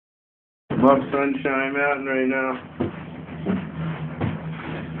Love Sunshine Mountain right now.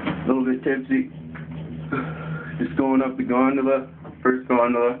 A little bit tipsy. Just going up the gondola. First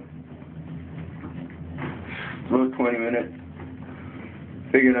gondola. About 20 minutes.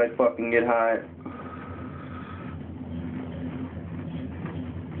 Figured I'd fucking get high.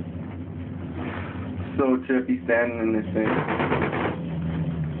 So trippy standing in this thing.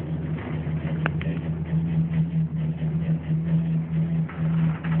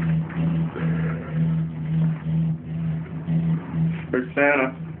 There's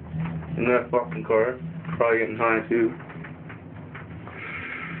Santa in that fucking car. Probably getting high too.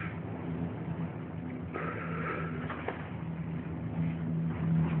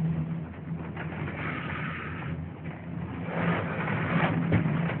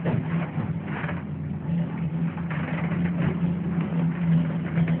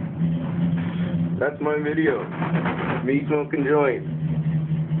 That's my video. Me smoking joints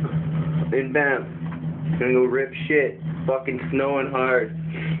in Banff. Gonna go rip shit. Fucking snowing hard.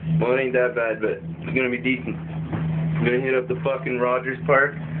 Well, it ain't that bad, but it's gonna be decent. I'm gonna hit up the fucking Rogers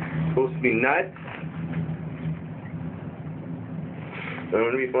Park. Supposed to be nuts. I'm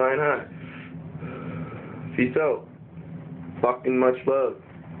gonna be flying high. Peace out. Fucking much love.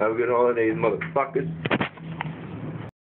 Have a good holidays, motherfuckers.